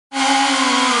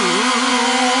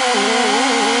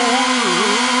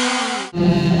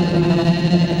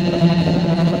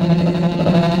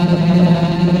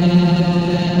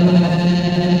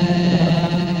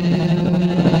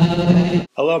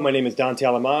is Dante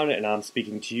Alamán, and I'm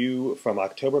speaking to you from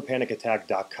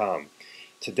OctoberPanicAttack.com.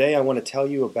 Today I want to tell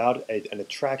you about an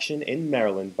attraction in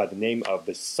Maryland by the name of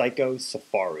the Psycho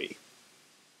Safari.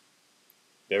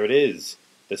 There it is,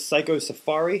 the Psycho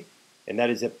Safari, and that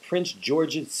is at Prince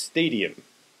George's Stadium,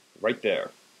 right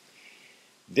there.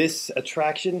 This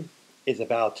attraction is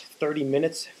about 30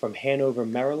 minutes from Hanover,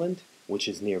 Maryland, which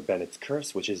is near Bennett's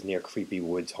Curse, which is near Creepy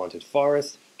Woods Haunted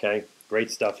Forest. Okay, great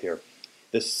stuff here.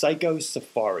 The Psycho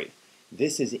Safari.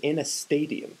 This is in a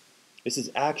stadium. This is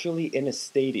actually in a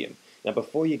stadium. Now,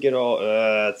 before you get all,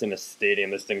 it's in a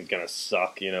stadium, this thing's gonna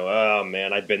suck, you know, oh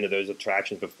man, I've been to those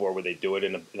attractions before where they do it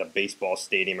in a baseball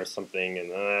stadium or something, and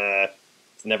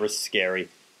it's never scary.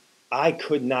 I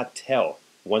could not tell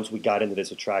once we got into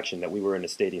this attraction that we were in a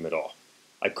stadium at all.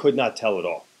 I could not tell at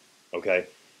all, okay?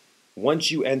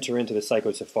 Once you enter into the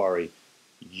Psycho Safari,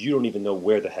 you don't even know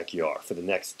where the heck you are for the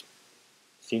next,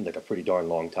 seemed like a pretty darn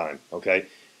long time, okay?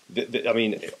 I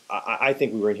mean, I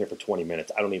think we were in here for 20 minutes.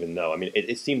 I don't even know. I mean,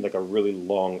 it seemed like a really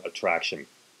long attraction.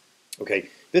 Okay,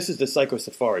 this is the Psycho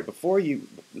Safari. Before you,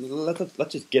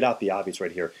 let's just get out the obvious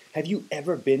right here. Have you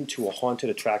ever been to a haunted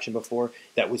attraction before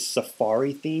that was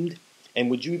safari themed? And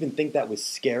would you even think that was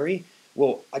scary?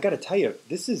 Well, I got to tell you,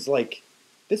 this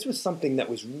was something that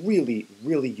was really,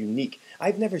 really unique.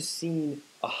 I've never seen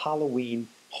a Halloween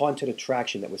haunted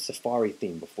attraction that was safari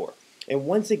themed before. And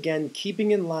once again, keeping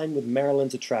in line with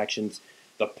Maryland's attractions,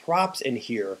 the props in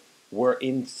here were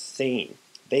insane.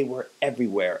 They were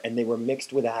everywhere, and they were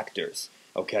mixed with actors.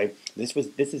 Okay, this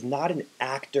is not an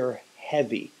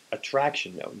actor-heavy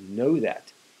attraction. No, know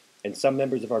that. And some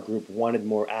members of our group wanted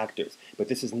more actors, but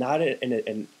this is not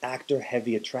an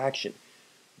actor-heavy attraction.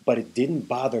 But it didn't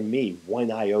bother me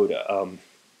one iota.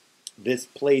 This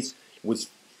place was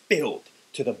filled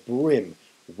to the brim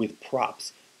with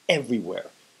props everywhere.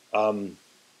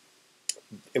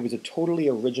 It was a totally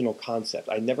original concept.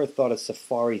 I never thought a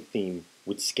safari theme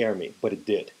would scare me, but it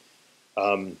did.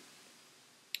 One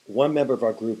member of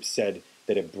our group said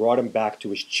that it brought him back to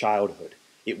his childhood.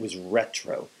 It was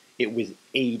retro. It was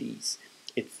 80s.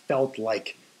 It felt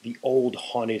like the old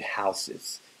haunted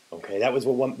houses. Okay, that was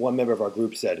what one member of our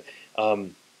group said.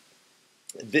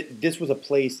 This was a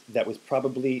place that was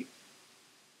probably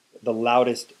the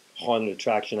loudest haunted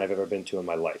attraction I've ever been to in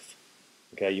my life.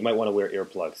 Okay, you might want to wear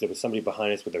earplugs. There was somebody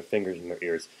behind us with their fingers in their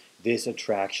ears. This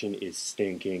attraction is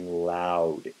stinking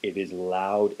loud. It is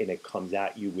loud and it comes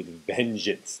at you with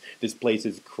vengeance. This place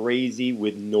is crazy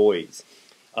with noise.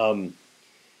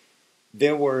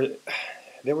 There were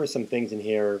some things in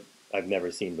here I've never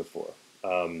seen before.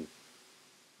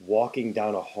 Walking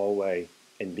down a hallway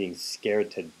and being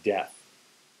scared to death,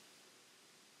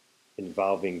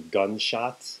 involving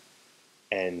gunshots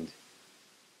and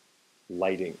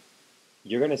lighting.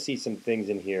 You're going to see some things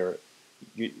in here.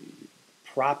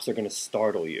 Props are going to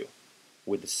startle you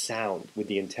with the sound, with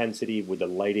the intensity, with the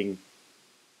lighting.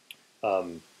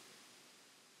 They're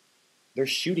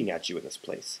shooting at you in this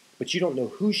place, but you don't know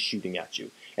who's shooting at you.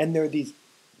 And there are these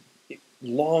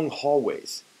long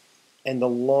hallways, and the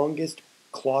longest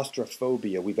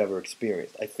claustrophobia we've ever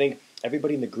experienced. I think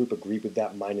everybody in the group agreed with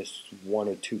that minus one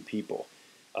or two people.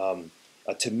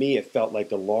 To me, it felt like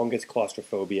the longest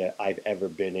claustrophobia I've ever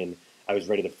been in. I was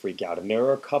ready to freak out. And there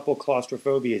are a couple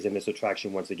claustrophobias in this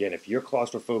attraction once again. If you're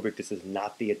claustrophobic, this is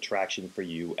not the attraction for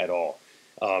you at all,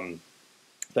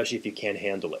 especially if you can't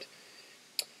handle it.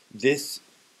 There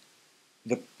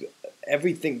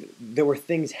were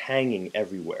things hanging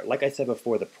everywhere. Like I said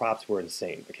before, the props were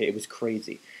insane. Okay, it was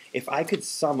crazy. If I could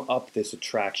sum up this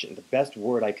attraction, the best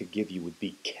word I could give you would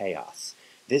be chaos.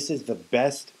 This is the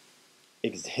best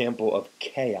example of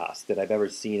chaos that I've ever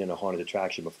seen in a haunted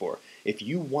attraction before. If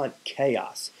you want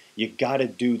chaos, you gotta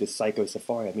do the Psycho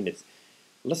Safari. I mean,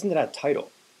 listen to that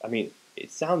title. I mean, it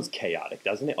sounds chaotic,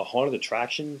 doesn't it? A haunted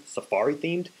attraction, safari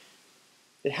themed.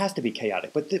 It has to be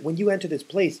chaotic. But when you enter this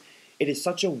place, it is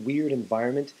such a weird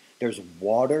environment. There's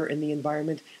water in the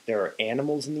environment. There are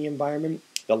animals in the environment.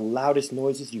 The loudest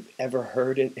noises you've ever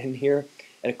heard in here.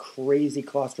 And a crazy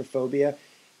claustrophobia.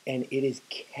 And it is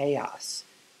chaos.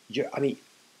 I mean,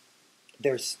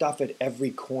 there's stuff at every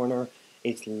corner.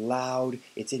 It's loud.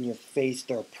 It's in your face.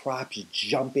 There are props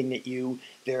jumping at you.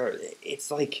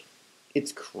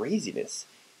 It's craziness.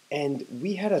 And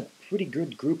we had a pretty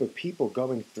good group of people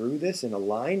going through this in a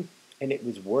line, and it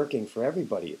was working for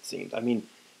everybody, it seemed. I mean,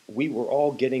 we were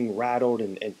all getting rattled,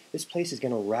 and this place is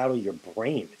going to rattle your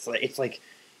brain. It's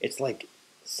like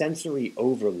sensory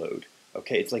overload.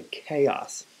 Okay, it's like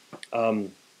chaos.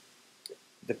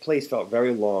 The place felt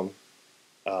very long,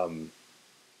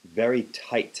 very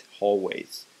tight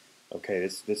hallways. Okay,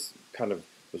 this kind of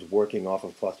was working off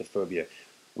of claustrophobia.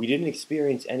 We didn't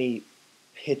experience any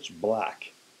pitch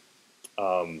black,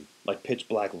 like pitch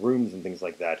black rooms and things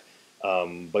like that,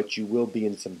 but you will be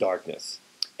in some darkness.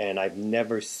 And I've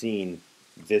never seen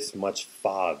this much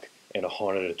fog in a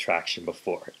haunted attraction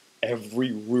before.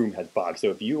 Every room had fog.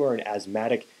 So if you are an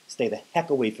asthmatic, stay the heck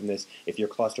away from this. If you're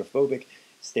claustrophobic,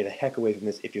 stay the heck away from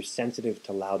this. If you're sensitive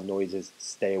to loud noises,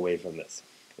 stay away from this.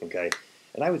 Okay?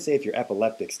 And I would say if you're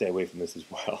epileptic, stay away from this as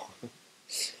well.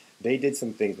 They did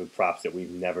some things with props that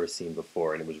we've never seen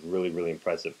before, and it was really, really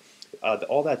impressive.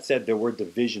 All that said, there were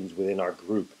divisions within our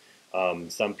group.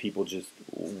 Some people just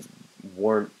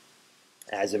weren't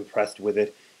as impressed with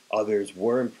it. Others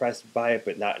were impressed by it,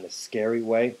 but not in a scary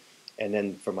way. And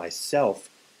then for myself,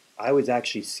 I was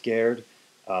actually scared.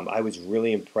 I was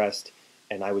really impressed,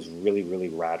 and I was really, really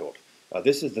rattled.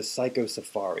 This is the Psycho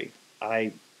Safari.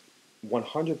 I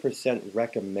 100%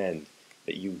 recommend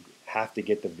that you have to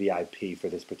get the VIP for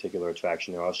this particular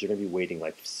attraction, or else you're going to be waiting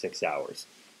like 6 hours.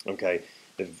 Okay,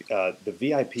 the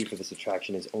VIP for this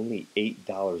attraction is only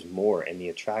 $8 more, and the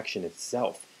attraction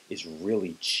itself is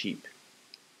really cheap.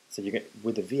 So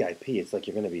with the VIP, it's like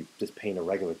you're going to be just paying a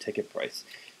regular ticket price.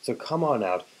 So come on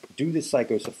out, do the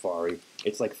Psycho Safari.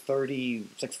 It's like 40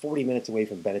 minutes away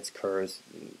from Bennett's Curse,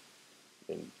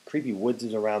 and Creepy Woods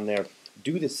is around there.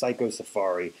 Do the Psycho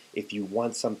Safari if you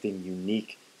want something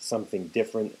unique, something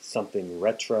different, something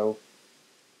retro,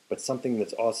 but something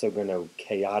that's also going to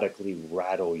chaotically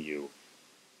rattle you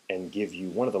and give you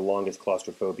one of the longest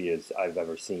claustrophobias I've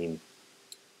ever seen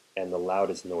and the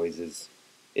loudest noises.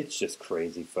 It's just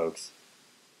crazy, folks.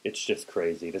 It's just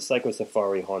crazy. The Psycho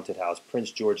Safari Haunted House,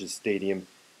 Prince George's Stadium,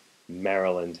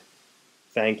 Maryland.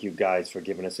 Thank you guys for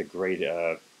giving us a great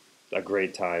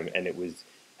time, and it was,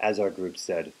 as our group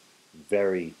said,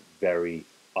 very, very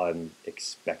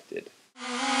unexpected.